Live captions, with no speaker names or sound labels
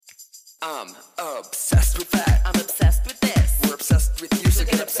I'm obsessed with that. I'm obsessed with this. We're obsessed with you, so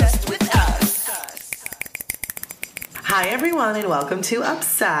get obsessed with us. Hi, everyone, and welcome to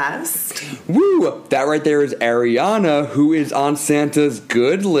Obsessed. Woo! That right there is Ariana, who is on Santa's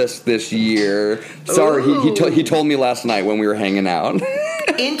good list this year. Sorry, he told me last night when we were hanging out.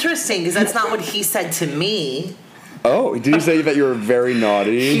 Interesting, because that's not what he said to me. Oh, did he say that you were very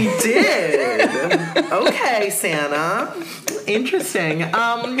naughty? He did. Okay, Santa. Interesting.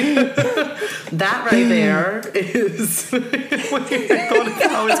 That right there is. I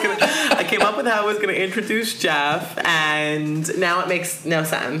came up with how I was gonna introduce Jeff, and now it makes no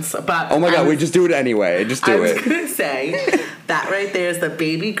sense. But oh my god, just do it anyway. Just do it. I was gonna say that right there is the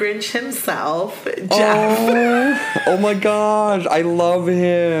baby Grinch himself, Jeff. Oh my gosh, I love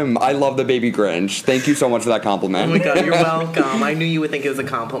him. I love the baby Grinch. Thank you so much for that compliment. Oh my god, you're welcome. I knew you would think it was a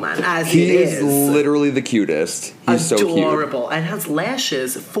compliment. As he is literally the cutest. He's so cute. Adorable. And has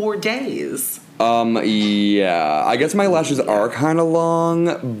lashes for days. Yeah. I guess my lashes are kind of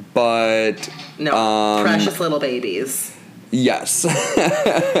long, but no, precious little babies. Yes.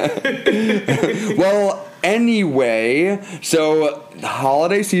 Well, anyway, so the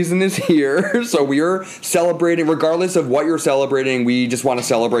holiday season is here, so we are celebrating. Regardless of what you're celebrating, we just want to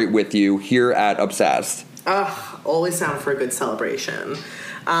celebrate with you here at Obsessed. Always down for a good celebration.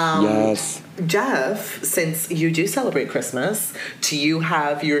 Yes. Jeff, since you do celebrate Christmas, do you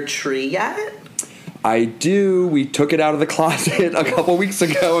have your tree yet? I do. We took it out of the closet a couple weeks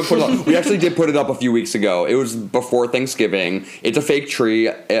ago and put it up. We actually did put it up a few weeks ago. It was before Thanksgiving. It's a fake tree.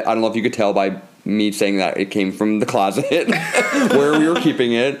 I don't know if you could tell by me saying that it came from the closet where we were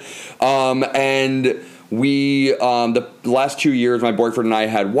keeping it. And we, the last 2 years, my boyfriend and I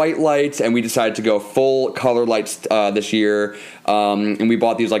had white lights, and we decided to go full color lights this year. And we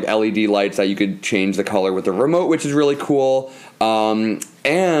bought these like LED lights that you could change the color with the remote, which is really cool.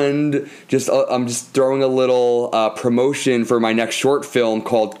 And just I'm just throwing a little promotion for my next short film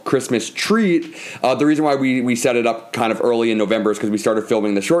called Christmas Treat. The reason why we set it up kind of early in November is because we started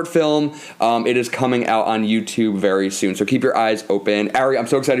filming the short film. It is coming out on YouTube very soon, so keep your eyes open. Ari, I'm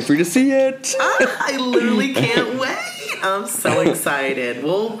so excited for you to see it. I literally can't wait. I'm so excited.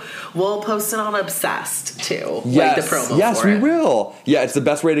 We'll post it on Obsessed too. Yes, like the promo yes, for we it. will. Yeah, it's the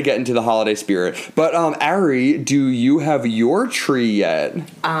best way to get into the holiday spirit. But Ari, do you have your tree yet?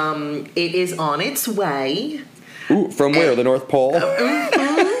 It is on its way. Ooh, from where? The North Pole?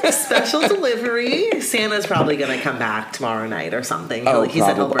 Special delivery. Santa's probably going to come back tomorrow night or something. He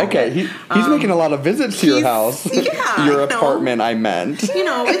said he'll bring it. He's making a lot of visits to your house. Yeah, your apartment, I meant.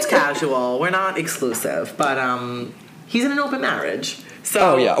 It's casual. We're not exclusive, but he's in an open marriage.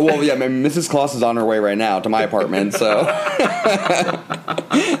 So. Oh, yeah. Well, yeah, Mrs. Claus is on her way right now to my apartment, so.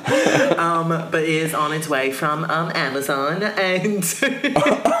 But it is on its way from Amazon, and...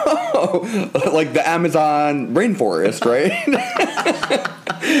 like the Amazon rainforest, right?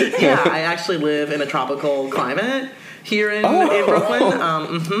 Yeah, I actually live in a tropical climate here in Brooklyn.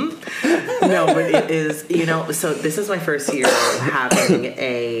 No, but it is, so this is my first year having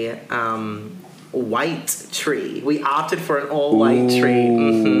a... white tree. We opted for an all-white tree.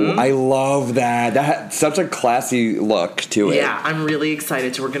 Mm-hmm. I love that. That's such a classy look to it. Yeah, I'm really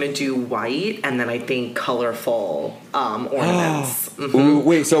excited. So we're going to do white and then I think colorful ornaments. Mm-hmm. Ooh,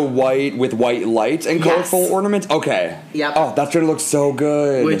 wait, so white with white lights and colorful ornaments? Okay. Yep. Oh, that's going to look so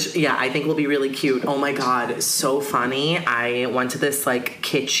good. Which, yeah, I think will be really cute. Oh my god, so funny. I went to this like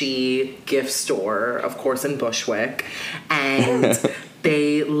kitschy gift store, of course in Bushwick, and...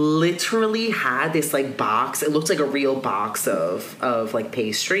 They literally had this like box. It looked like a real box of like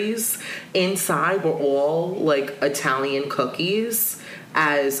pastries. Inside were all like Italian cookies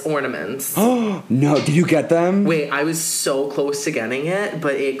as ornaments. Oh no! Did you get them? Wait, I was so close to getting it,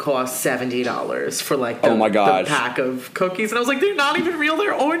 but it cost $70 for like the pack of cookies, and I was like, they're not even real.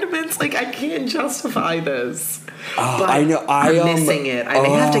 They're ornaments. Like I can't justify this. But I know. I'm missing it. I may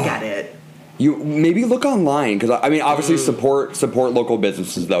have to get it. You maybe look online because obviously support local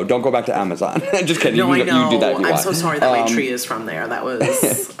businesses though. Don't go back to Amazon. Just kidding. No, you I know. do that if you I'm want. so sorry that my tree is from there. That was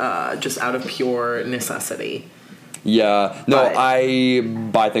just out of pure necessity. Yeah, no, I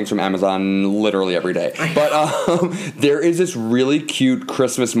buy things from Amazon literally every day. But there is this really cute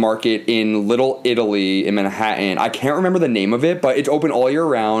Christmas market in Little Italy in Manhattan. I can't remember the name of it, but it's open all year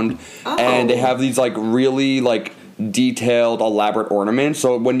round, and they have these like really like detailed, elaborate ornaments.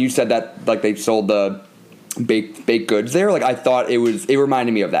 So when you said that, like they sold the baked goods there, like I thought it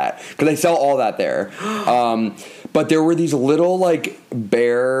reminded me of that because they sell all that there. But there were these little like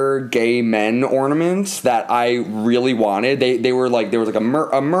bear gay men ornaments that I really wanted. They were like there was like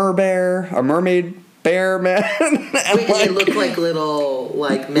a mermaid bear man. And Wait, they look like little,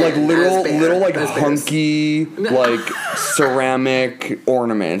 like men. Like little like as bears. hunky like ceramic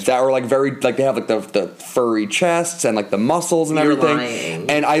ornaments that are like very like they have like the furry chests and like the muscles and You're everything. lying.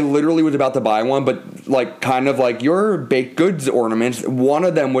 And I literally was about to buy one, but like kind of like your baked goods ornaments, one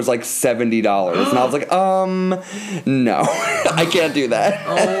of them was like $70, and I was like, no, I can't do that.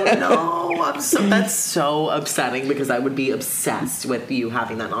 Oh no, that's so upsetting because I would be obsessed with you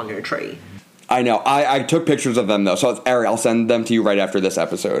having that on your tree. I know. I took pictures of them though, so Ari, I'll send them to you right after this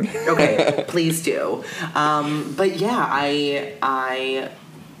episode. Okay, please do. But yeah, I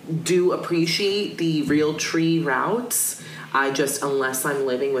do appreciate the real tree routes. I just, unless I'm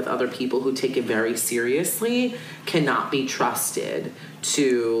living with other people who take it very seriously, cannot be trusted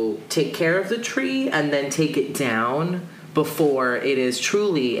to take care of the tree and then take it down before it is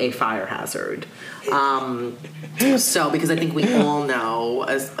truly a fire hazard. So, because I think we all know,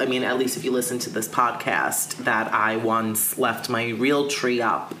 at least if you listen to this podcast, that I once left my real tree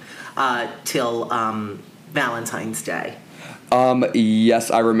up till Valentine's Day.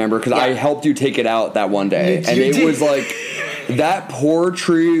 Yes, I remember because I helped you take it out that one day, and it was like that poor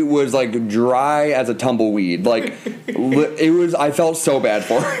tree was like dry as a tumbleweed. Like it was. I felt so bad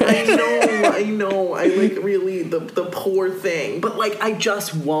for it. I know. I like really the poor thing, but like I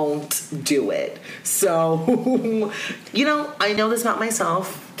just won't do it. So, I know this about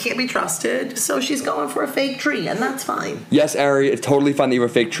myself. Can't be trusted, so she's going for a fake tree, and that's fine. Yes, Ari, it's totally fine that you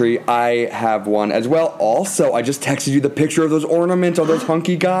have a fake tree. I have one as well. Also, I just texted you the picture of those ornaments, of those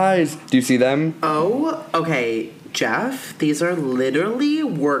hunky guys. Do you see them? Oh, okay, Jeff, these are literally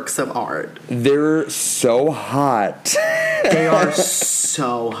works of art. They're so hot. They are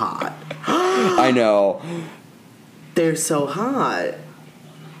so hot. I know. They're so hot.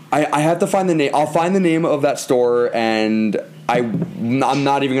 I have to find the name. I'll find the name of that store, and I'm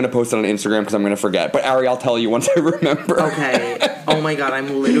not even going to post it on Instagram because I'm going to forget. But Ari, I'll tell you once I remember. Okay. Oh my god,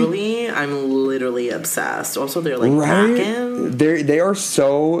 I'm literally obsessed. Also, they're like right? They are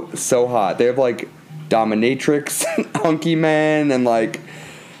so hot. They have like dominatrix, hunky men, and like,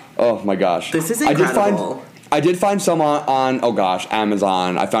 oh my gosh, this is incredible. I did find some on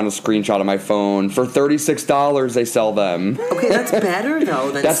Amazon. I found a screenshot on my phone. For $36, they sell them. Okay, that's better, though,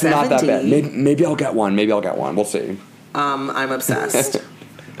 than that's 70. Not that bad. Maybe I'll get one. We'll see. I'm obsessed.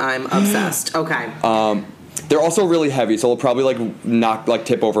 I'm obsessed. Okay. They're also really heavy, so they'll probably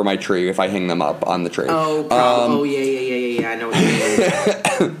tip over my tree if I hang them up on the tree. Oh, yeah. I know what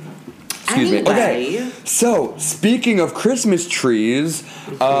you mean. Excuse me. Okay. So, speaking of Christmas trees,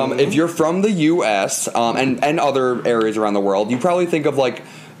 if you're from the U.S. And other areas around the world, you probably think of like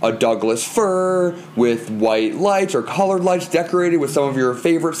a Douglas Fir with white lights or colored lights decorated with some of your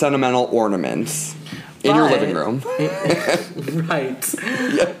favorite sentimental ornaments in your living room. Right.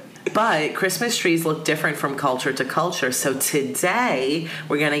 Yeah. But Christmas trees look different from culture to culture. So today,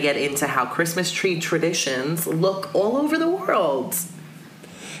 we're going to get into how Christmas tree traditions look all over the world.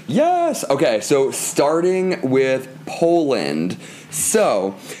 Yes. Okay, so starting with Poland.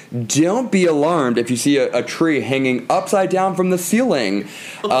 So, don't be alarmed if you see a tree hanging upside down from the ceiling.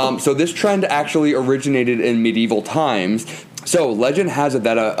 So this trend actually originated in medieval times. So, legend has it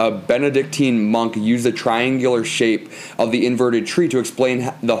that a Benedictine monk used the triangular shape of the inverted tree to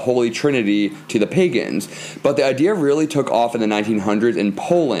explain the Holy Trinity to the pagans. But the idea really took off in the 1900s in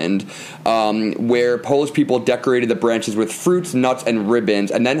Poland, where Polish people decorated the branches with fruits, nuts, and ribbons,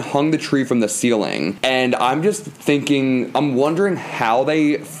 and then hung the tree from the ceiling. And I'm wondering how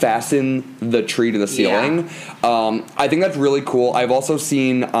they fasten the tree to the ceiling. Yeah. I think that's really cool. I've also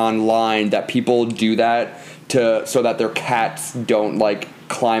seen online that people do that so that their cats don't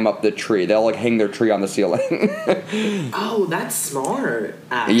climb up the tree. They'll hang their tree on the ceiling. Oh, that's smart.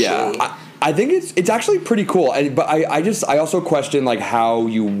 Actually. Yeah, I think it's actually pretty cool. But I also question how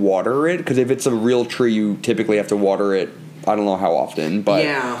you water it, because if it's a real tree, you typically have to water it. I don't know how often, but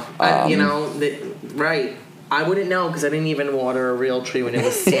yeah, right. I wouldn't know because I didn't even water a real tree when it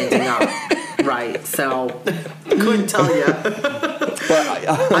was standing up. Right, so couldn't tell you. But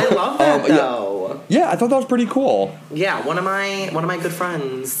I love that though. Yeah, I thought that was pretty cool. Yeah, one of my good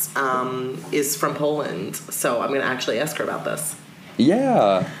friends is from Poland, so I'm going to actually ask her about this.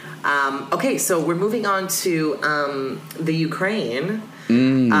 Yeah. Okay, so we're moving on to the Ukraine.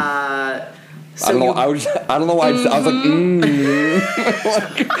 So I don't know. I don't know why. I was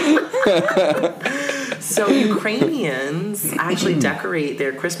like, So Ukrainians actually decorate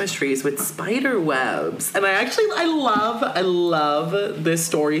their Christmas trees with spider webs, and I love this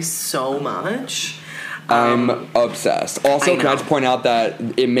story so much. I'm obsessed. Also, I can I know. just point out that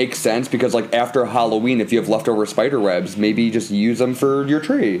it makes sense because, like, after Halloween, if you have leftover spider webs, maybe just use them for your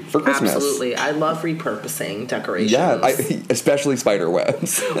tree for Christmas. Absolutely. I love repurposing decorations. Yeah, especially spider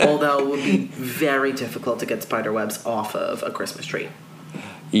webs. Although it would be very difficult to get spider webs off of a Christmas tree.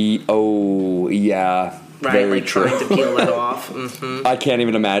 Oh, yeah. Right, Very like true. trying to peel that off. Mm-hmm. I can't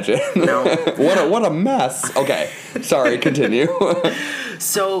even imagine. No. What a mess. Okay, sorry, continue.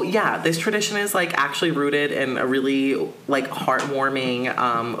 So yeah, this tradition is like actually rooted in a really like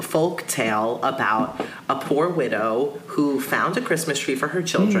heartwarming folk tale about a poor widow who found a Christmas tree for her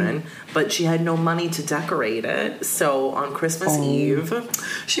children, but she had no money to decorate it. So on Christmas Eve,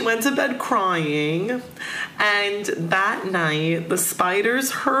 she went to bed crying, and that night the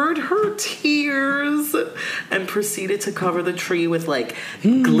spiders heard her tears and proceeded to cover the tree with like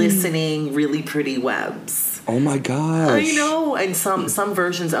glistening, really pretty webs. Oh my gosh. I know, and some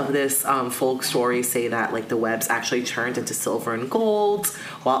versions of this folk story say that like the webs actually turned into silver and gold,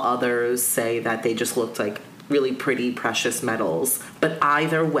 while others say that they just looked like really pretty precious metals. But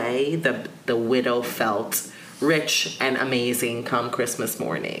either way, the widow felt rich and amazing come Christmas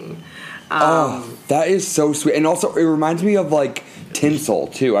morning. That is so sweet. And also, it reminds me of, like, tinsel,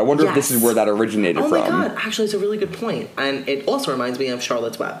 too. I wonder if this is where that originated from. Oh, my God. Actually, it's a really good point. And it also reminds me of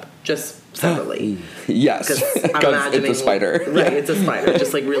Charlotte's Web, just separately. Yes, because it's a spider. Right, it's a spider.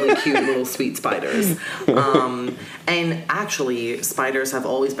 Just, like, really cute little sweet spiders. And actually, spiders have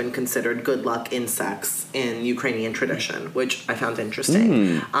always been considered good luck insects in Ukrainian tradition, which I found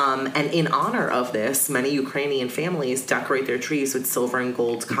interesting. And in honor of this, many Ukrainian families decorate their trees with silver and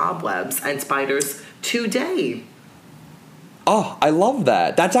gold cobwebs and spiders today. Oh, I love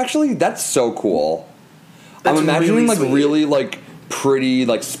that. That's so cool. That's I'm imagining, really like, sweet. really, like, pretty,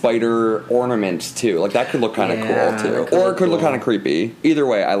 like, spider ornaments, too. Like, that could look kind of cool, too. Or it could look kind of creepy. Either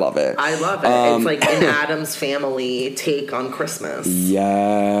way, I love it. I love it. It's like an Addams Family take on Christmas.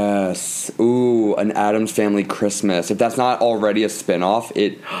 Yes. Ooh, an Addams Family Christmas. If that's not already a spin-off,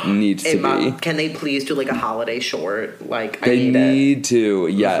 it needs to be. Can they please do like a holiday short? Like, I They need it. need to,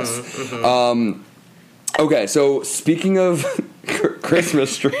 yes. Okay, so speaking of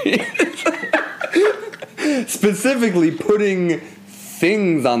Christmas trees, specifically putting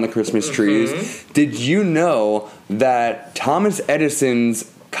things on the Christmas trees, did you know that Thomas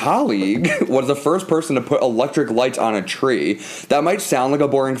Edison's colleague was the first person to put electric lights on a tree? That might sound like a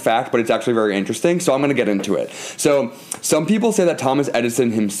boring fact, but it's actually very interesting, so I'm going to get into it. So, some people say that Thomas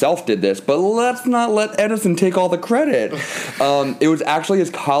Edison himself did this, but let's not let Edison take all the credit. It was actually his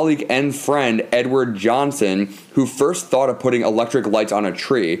colleague and friend, Edward Johnson, who first thought of putting electric lights on a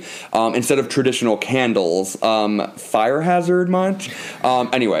tree instead of traditional candles. Fire hazard much?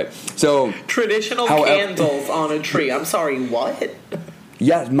 Anyway, so... Traditional candles on a tree. I'm sorry, what?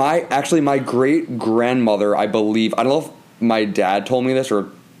 Yeah, my great-grandmother, I believe, I don't know if my dad told me this or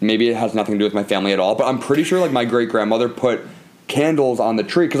maybe it has nothing to do with my family at all, but I'm pretty sure, like, my great-grandmother put candles on the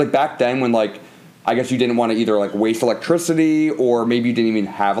tree, because, like, back then when, like, I guess you didn't want to either, like, waste electricity or maybe you didn't even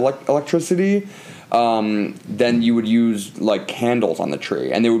have electricity, then you would use, like, candles on the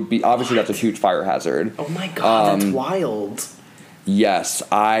tree, and they would be, obviously that's a huge fire hazard. Oh my God, that's wild. Yes,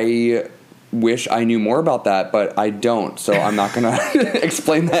 I wish I knew more about that, but I don't, so I'm not gonna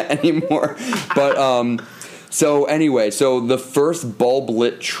explain that anymore. But so anyway, so the first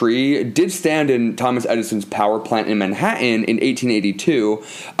bulb-lit tree did stand in Thomas Edison's power plant in Manhattan in 1882.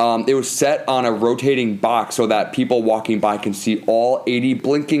 It was set on a rotating box so that people walking by can see all 80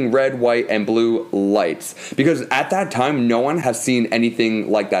 blinking red, white, and blue lights. Because at that time, no one has seen anything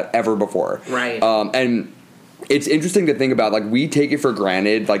like that ever before. Right. And it's interesting to think about, like, we take it for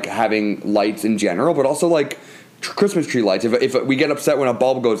granted, like, having lights in general, but also, like, Christmas tree lights. If we get upset when a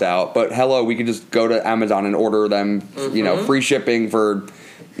bulb goes out, but hello, we can just go to Amazon and order them, you know, free shipping for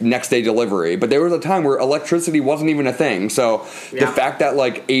next day delivery. But there was a time where electricity wasn't even a thing. So the fact that,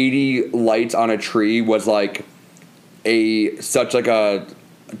 like, 80 lights on a tree was, like, such like a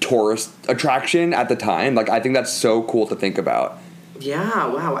tourist attraction at the time, like, I think that's so cool to think about. Yeah,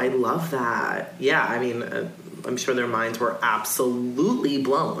 wow, I love that. Yeah, I mean, I'm sure their minds were absolutely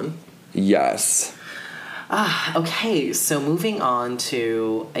blown. Yes. Okay, so moving on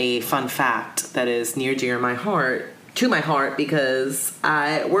to a fun fact that is near dear to my heart, because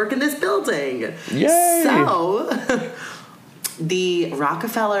I work in this building. Yay! So, the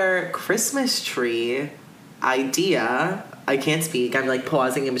Rockefeller Christmas tree idea, I can't speak, I'm like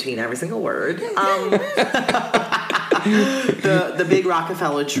pausing in between every single word. The big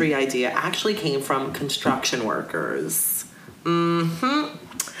Rockefeller tree idea actually came from construction workers.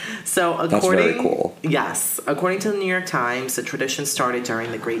 So That's very cool. Yes. According to the New York Times, the tradition started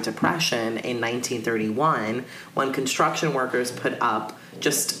during the Great Depression in 1931 when construction workers put up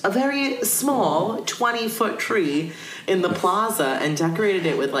just a very small 20-foot tree in the plaza and decorated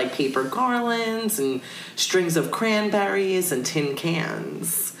it with like paper garlands and strings of cranberries and tin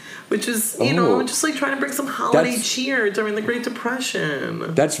cans. Which is, you know, just like trying to bring some holiday cheer during the Great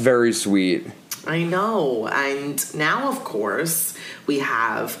Depression. That's very sweet. I know. And now, of course, we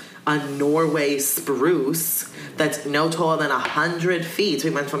have a Norway spruce that's no taller than 100 feet. So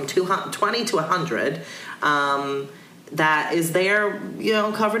we went from 20 to 100. That is there, you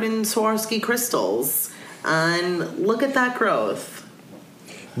know, covered in Swarovski crystals. And look at that growth.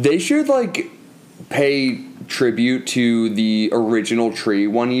 They should, like, pay tribute to the original tree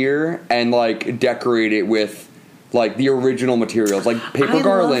one year and, like, decorate it with, like, the original materials, like paper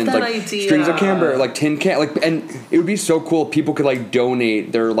garlands, like strings of camber, like tin can, like, and it would be so cool if people could, like,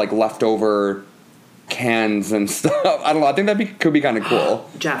 donate their, like, leftover cans and stuff. I don't know. I think that could be kind of cool.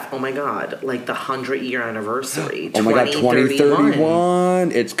 Jeff, oh my God, like the 100-year anniversary. Oh my God,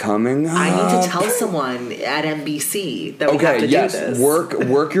 2031. It's coming up. I need to tell someone at NBC that we have to do this.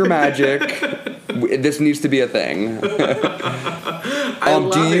 Work your magic. This needs to be a thing. I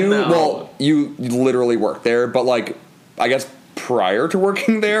love it, though. Well, you literally work there, but like, I guess prior to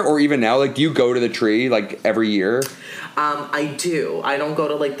working there, or even now, like, do you go to the tree like every year? I do. I don't go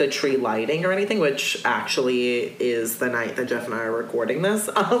to like the tree lighting or anything, which actually is the night that Jeff and I are recording this.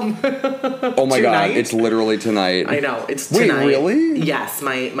 Oh my God, it's literally tonight. I know, it's tonight. Wait, really? Yes,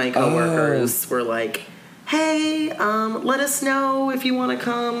 my coworkers were like, "Hey, let us know if you want to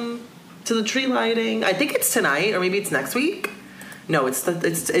come to the tree lighting." I think it's tonight, or maybe it's next week. No, it's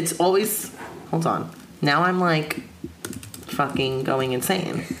always. Hold on. Now I'm like fucking going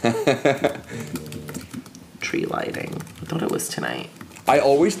insane. Tree lighting. I thought it was tonight. I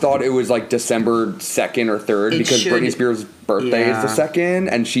always thought it was like December 2nd or 3rd because Britney Spears' birthday is the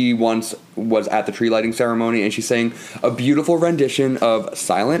 2nd, and she once was at the tree lighting ceremony and she sang a beautiful rendition of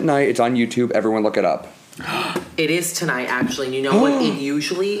Silent Night. It's on YouTube. Everyone look it up. It is tonight, actually. And you know what? It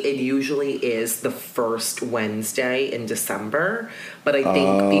usually is the first Wednesday in December. But I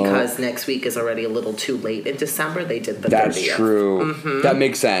think because next week is already a little too late in December, they did the 30th. That's true. Mm-hmm. That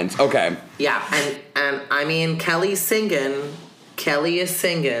makes sense. Okay. Yeah, and I mean, Kelly is singing,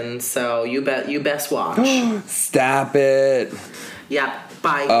 so you best watch. Stop it. Yeah,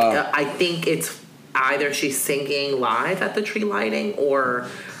 I think it's either she's singing live at the tree lighting or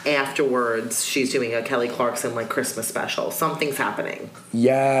afterwards she's doing a Kelly Clarkson like Christmas special. Something's happening.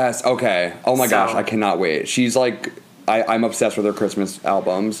 Yes. Okay. Oh my gosh, I cannot wait. She's like, I'm obsessed with her Christmas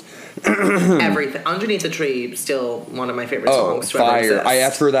albums. Everything. Underneath the Tree, still one of my favorite songs to ever exist. I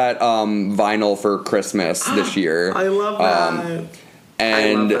asked for that vinyl for Christmas this year. I love that.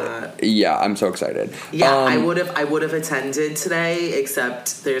 And I love that. Yeah, I'm so excited. Yeah, I would have attended today,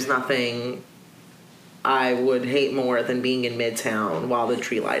 except there's nothing I would hate more than being in Midtown while the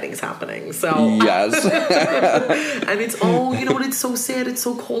tree lighting's happening. So yes. And it's you know what? It's so sad. It's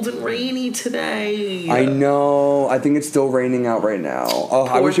so cold and rainy today. I know. I think it's still raining out right now. Oh,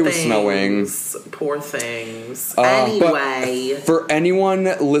 I wish it was snowing. Poor things. Anyway, for anyone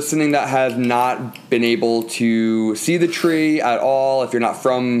listening that has not been able to see the tree at all, if you're not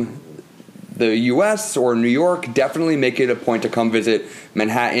from the U.S. or New York, definitely make it a point to come visit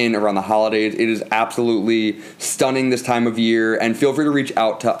Manhattan around the holidays. It is absolutely stunning this time of year, and feel free to reach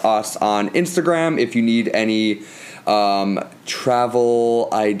out to us on Instagram if you need any travel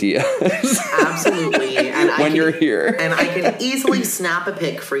ideas. Absolutely. And you're here. And I can easily snap a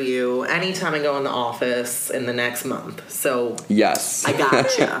pic for you anytime I go in the office in the next month. So yes, I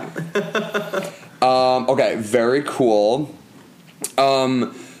gotcha. Okay, very cool.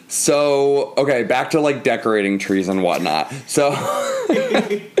 So, okay, back to, like, decorating trees and whatnot. So,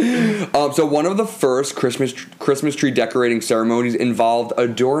 so one of the first Christmas tree decorating ceremonies involved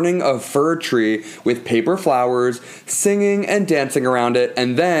adorning a fir tree with paper flowers, singing and dancing around it,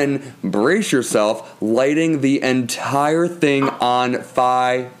 and then, brace yourself, lighting the entire thing on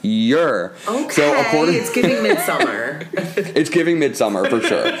fire. Okay, so it's giving midsummer. It's giving midsummer, for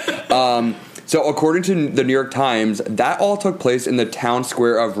sure. So according to the New York Times, that all took place in the town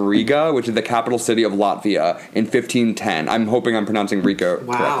square of Riga, which is the capital city of Latvia, in 1510. I'm hoping I'm pronouncing Riga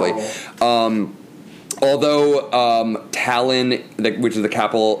correctly. Although Tallinn, which is the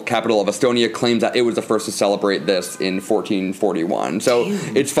capital of Estonia, claims that it was the first to celebrate this in 1441. So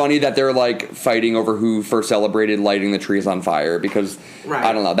it's funny that they're like fighting over who first celebrated lighting the trees on fire because,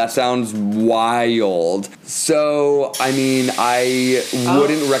 I don't know, that sounds wild. So, I mean, I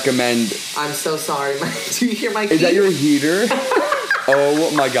wouldn't recommend... I'm so sorry. Do you hear my heat? Is that your heater?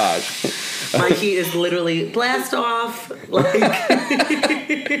 Oh my gosh. My heat is literally blast off. Like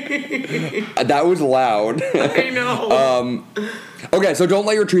That was loud. I know. Okay, so don't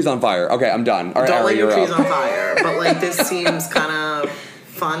light your trees on fire. Okay, I'm done. All right, Don't light your you're trees up. on fire. But like this seems kind of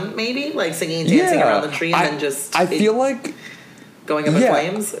fun, maybe like singing and dancing around the tree, and then just I feel like going up in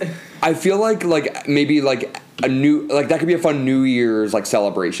flames. I feel like maybe like a new like that could be a fun New Year's like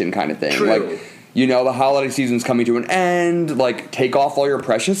celebration kind of thing. True. Like, you know, the holiday season's coming to an end. Like, take off all your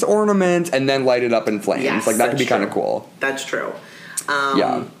precious ornaments and then light it up in flames. Yes, like that could be true. kind of cool. That's true.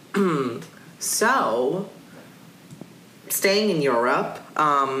 Yeah. So, staying in Europe.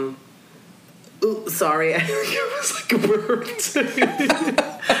 Ooh, sorry, I was like burped.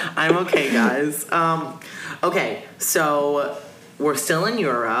 I'm okay, guys. Okay, so we're still in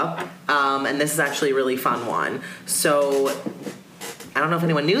Europe, and this is actually a really fun one. So, I don't know if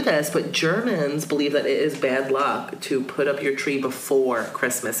anyone knew this, but Germans believe that it is bad luck to put up your tree before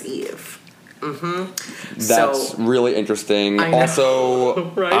Christmas Eve. That's really interesting. I know,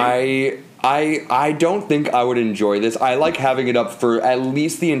 also, right? I don't think I would enjoy this. I like having it up for at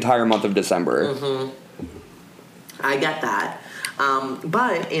least the entire month of December. I get that.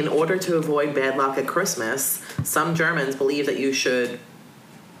 But in order to avoid bad luck at Christmas, some Germans believe that you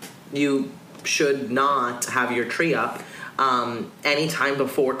should not have your tree up any time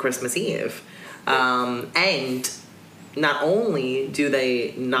before Christmas Eve. And not only do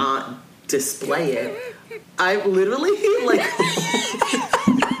they not display it, I literally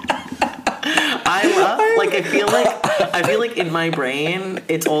I feel like in my brain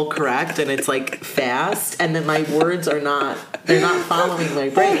it's all correct and it's like fast, and then my words they're not following my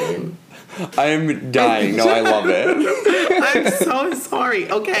brain. I'm dying. No, I love it. I'm so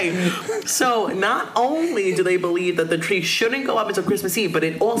sorry. Okay, so not only do they believe that the tree shouldn't go up until Christmas Eve, but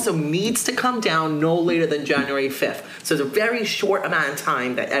it also needs to come down no later than January 5th. So it's a very short amount of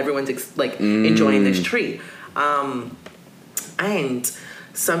time that everyone's enjoying this tree. And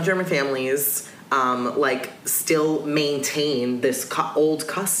some German families still maintain this old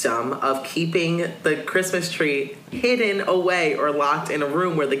custom of keeping the Christmas tree hidden away or locked in a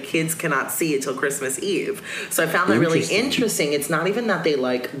room where the kids cannot see it till Christmas Eve. So I found that really interesting. It's not even that they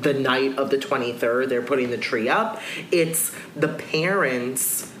the night of the 23rd they're putting the tree up. It's the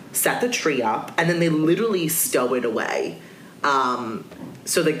parents set the tree up and then they literally stow it away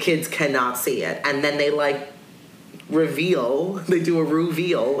so the kids cannot see it. And then they they do a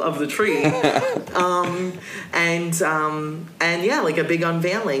reveal of the tree and a big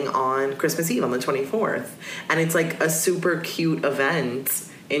unveiling on Christmas Eve on the 24th, and it's like a super cute event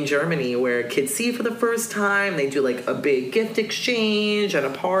in Germany where kids see it for the first time. They do a big gift exchange and a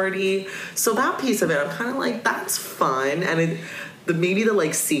party. So that piece of it, I'm kind of that's fun, and maybe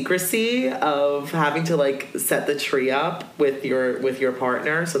the secrecy of having to set the tree up with your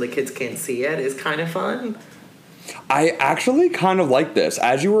partner so the kids can't see it is kind of fun. I actually kind of like this.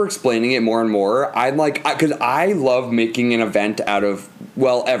 As you were explaining it more and more, because I love making an event out of,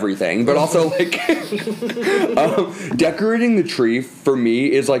 everything, but also decorating the tree for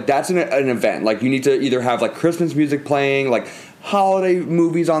me is that's an event. You need to either have Christmas music playing, holiday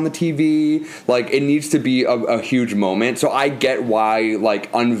movies on the TV. It needs to be a huge moment. So I get why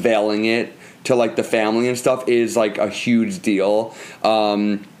unveiling it to the family and stuff is a huge deal.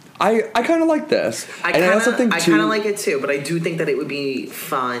 I kind of like this. I kind of like it too, but I do think that it would be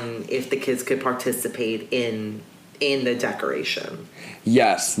fun if the kids could participate in the decoration.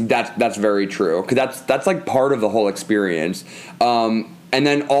 Yes, that's very true, because that's part of the whole experience. And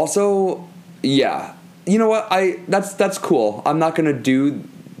then also, yeah, you know what? That's cool. I'm not gonna do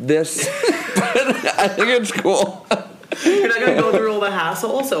this, but I think it's cool. You're not going to go through all the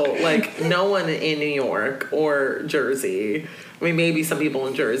hassle. Also, no one in New York or Jersey, I mean, maybe some people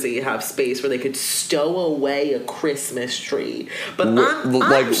in Jersey have space where they could stow away a Christmas tree. But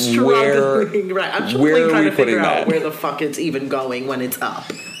I'm struggling, right? I'm struggling trying to figure out where the fuck it's even going when it's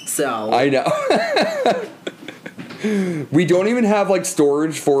up. So I know. We don't even have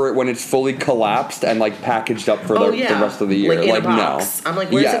storage for it when it's fully collapsed and packaged up for the rest of the year. In a box. No. I'm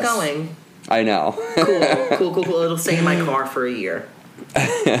where's it going? I know. Cool. It'll stay in my car for a year.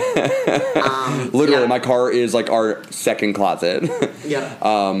 Literally, my car is our second closet.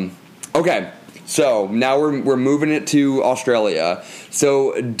 Yeah. Okay, so now we're moving it to Australia.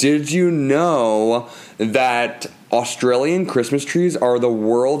 So did you know that Australian Christmas trees are the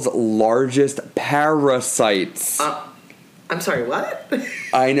world's largest parasites? I'm sorry, what?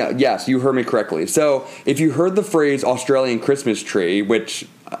 I know. Yes, you heard me correctly. So if you heard the phrase Australian Christmas tree, which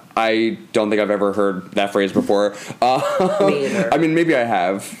I don't think I've ever heard that phrase before. Me either. I mean, maybe I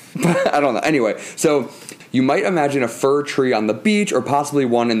have, but I don't know. Anyway, so you might imagine a fir tree on the beach or possibly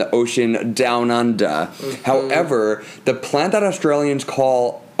one in the ocean down under. However, the plant that Australians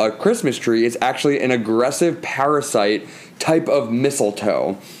call a Christmas tree is actually an aggressive parasite type of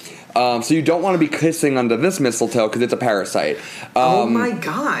mistletoe. So you don't want to be kissing under this mistletoe because it's a parasite. Oh my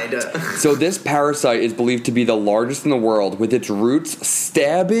god. So this parasite is believed to be the largest in the world, with its roots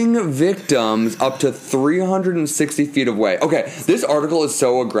stabbing victims up to 360 feet away. Okay, this article is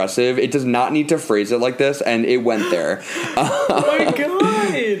so aggressive. It does not need to phrase it like this, and it went there. Oh my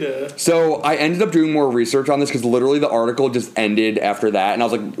god. So I ended up doing more research on this because literally the article just ended after that, and I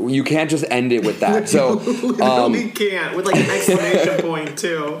was like, you can't just end it with that. So literally can't, with like an exclamation point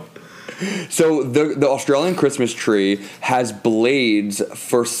too. So the Australian Christmas tree has blades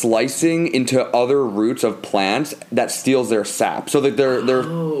for slicing into other roots of plants that steals their sap. So that their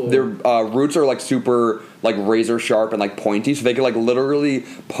roots are like super like razor sharp and like pointy, so they can like literally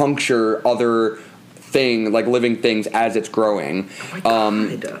puncture other living things as it's growing. Oh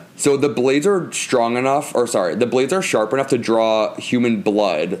my god. So the blades are the blades are sharp enough to draw human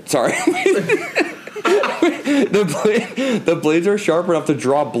blood. Sorry. The blades are sharp enough to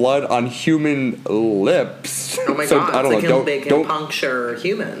draw blood on human lips. Oh my god! I don't know. They can puncture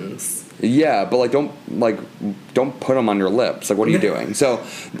humans. Yeah, but don't put them on your lips. Like, what are you doing? So,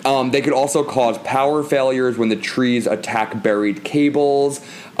 they could also cause power failures when the trees attack buried cables,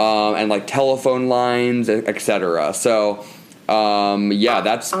 and like telephone lines, etc. So.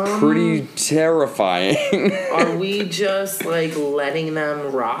 That's pretty terrifying. Are we just like letting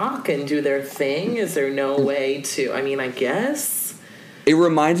them rock and do their thing? Is there no way to? I mean, I guess it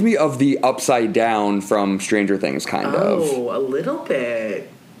reminds me of the Upside Down from Stranger Things, kind of. Oh, a little bit.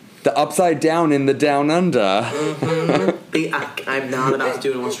 The Upside Down in the Down Under. Mm-hmm. I'm not about to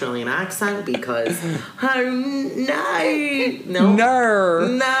do an Australian accent because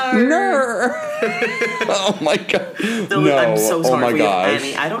Oh my god. No, I'm so sorry for you, gosh.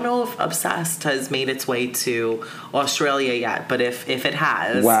 Annie. I don't know if Obsessed has made its way to Australia yet, but if it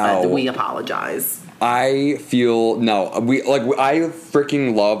has, we apologize. I feel I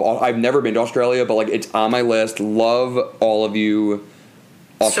freaking love. I've never been to Australia, but like it's on my list. Love all of you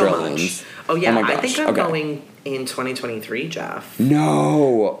Australians. So much. Oh yeah, my gosh. I think I'm going in 2023, Jeff.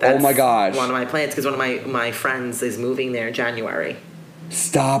 No. That's oh my gosh. one of my plans because one of my friends is moving there in January.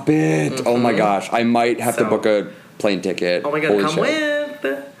 Stop it. Mm-hmm. Oh my gosh. I might have to book a plane ticket. Oh my god, come with.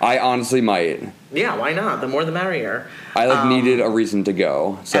 I honestly might. Yeah, why not? The more the merrier. I needed a reason to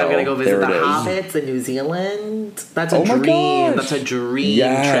go. So I'm gonna go visit the it is. Hobbits in New Zealand. That's a dream. That's a dream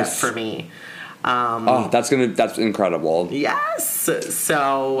trip for me. That's incredible. Yes.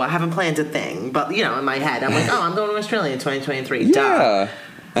 So I haven't planned a thing, but in my head I'm like, I'm going to Australia in 2023. Yeah.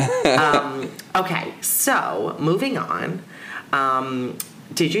 Duh. Okay. So moving on.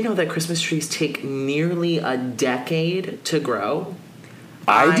 Did you know that Christmas trees take nearly a decade to grow?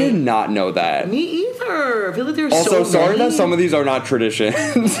 I did not know that. Me either. I feel like there's also, so sorry many. that some of these are not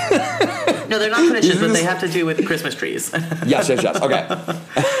traditions. No, they're not traditions, but they have to do with Christmas trees. Yes. Okay.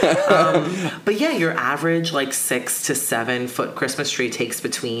 But yeah, your average 6 to 7 foot Christmas tree takes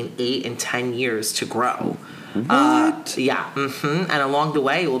between 8 and 10 years to grow. What? Yeah. Mm-hmm. And along the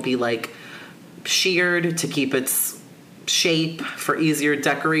way, it will be sheared to keep its shape for easier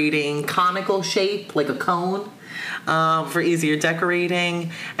decorating, conical shape like a cone. For easier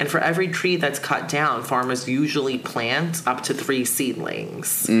decorating, and for every tree that's cut down, farmers usually plant up to 3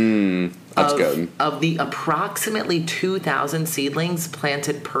 seedlings. That's good. Of the approximately 2,000 seedlings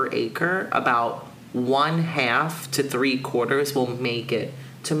planted per acre, about 1/2 to 3/4 will make it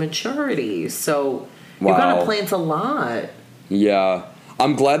to maturity. So you're gonna plant a lot. Yeah,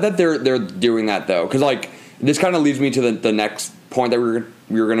 I'm glad that they're doing that though, because this kind of leads me to the next point that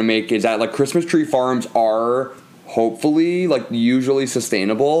we were gonna make is that Christmas tree farms are hopefully usually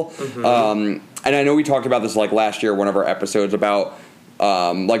sustainable. Mm-hmm. And I know we talked about this last year, one of our episodes about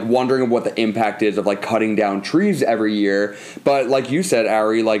wondering what the impact is of cutting down trees every year. But like you said,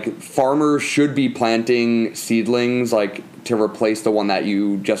 Ari, farmers should be planting seedlings to replace the one that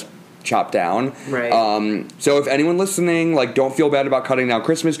you just chopped down. Right. So if anyone listening, don't feel bad about cutting down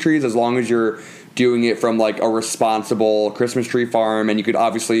Christmas trees as long as you're doing it from a responsible Christmas tree farm, and you could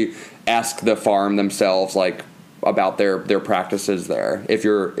obviously ask the farm themselves about their practices there if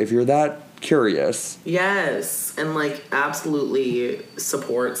you're that curious. Yes, and absolutely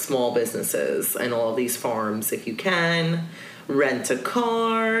support small businesses and all of these farms if you can. Rent a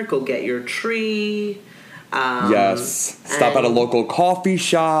car, go get your tree. Yes, stop at a local coffee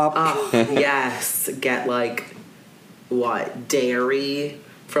shop. Yes, get dairy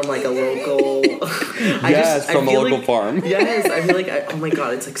from like a local. From a local farm. Yes, I feel like oh my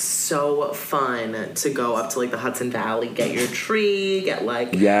god, it's like so fun to go up to like the Hudson Valley, get your tree, get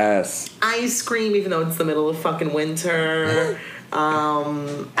like ice cream, even though it's the middle of fucking winter.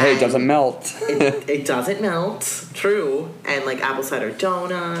 Hey, it doesn't melt. it doesn't melt. True, and like apple cider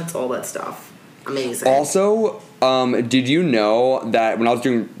donuts, all that stuff. Amazing. Also, did you know that when I was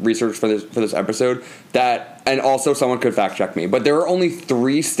doing research for this episode that, and also someone could fact check me, but there are only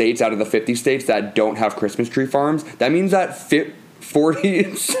 3 states out of the 50 states that don't have Christmas tree farms. That means that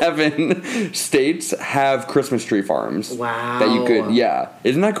 47 states have Christmas tree farms. Wow. That you could,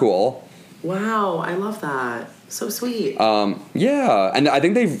 isn't that cool? Wow, I love that. So sweet. Yeah, and I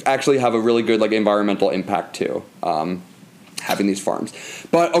think they actually have a really good like environmental impact too. Having these farms.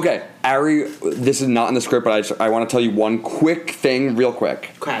 But okay, Ari, this is not in the script, but I want to tell you one quick thing real quick.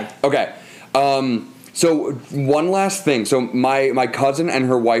 Okay. So one last thing. So my cousin and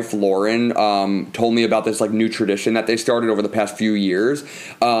her wife Lauren told me about this like new tradition that they started over the past few years.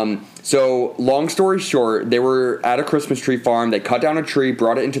 So long story short, they were at a Christmas tree farm. They cut down a tree,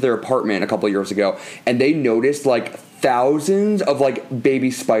 brought it into their apartment a couple of years ago, and they noticed like thousands of like baby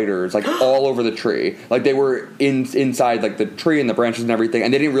spiders like all over the tree. Like they were inside like the tree and the branches and everything,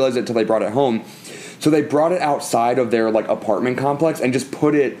 and they didn't realize it until they brought it home. So they brought it outside of their like apartment complex and just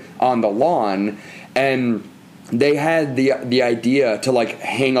put it on the lawn, and they had the idea to like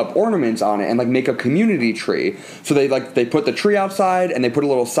hang up ornaments on it and like make a community tree. So they put the tree outside and they put a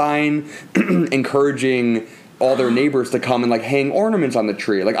little sign encouraging all their neighbors to come and like hang ornaments on the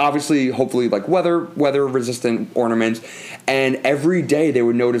tree, like obviously hopefully like weather resistant ornaments. And every day they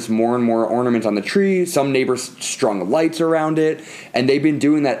would notice more and more ornaments on the tree. Some neighbors strung lights around it, and they've been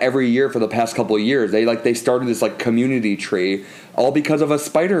doing that every year for the past couple of years. They started this like community tree all because of a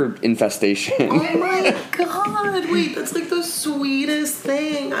spider infestation. Oh my god, wait, that's like the sweetest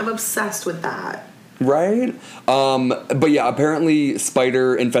thing. I'm obsessed with that. Right? But yeah, apparently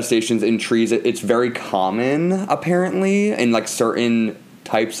spider infestations in trees, it's very common, apparently, in like certain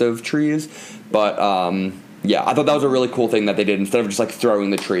types of trees. But yeah, I thought that was a really cool thing that they did instead of just like throwing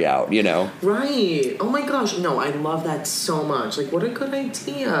the tree out, you know? Right. Oh my gosh. No, I love that so much. Like, what a good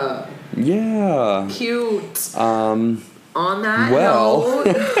idea. Yeah. Cute. On that note,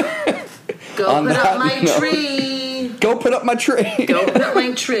 go put up my tree. Go put up my tree. Go put up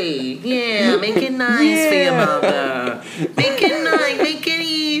my tree. Yeah, make it nice for your mother. Make it nice. Make it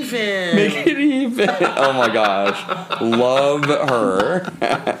even. Make it even. Oh my gosh. Love her.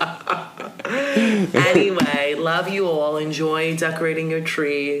 Anyway, love you all. Enjoy decorating your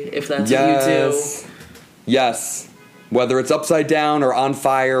tree if that's what you do. Yes. Whether it's upside down or on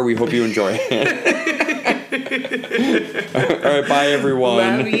fire, we hope you enjoy it. All right, bye everyone.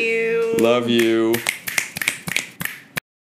 Love you. Love you.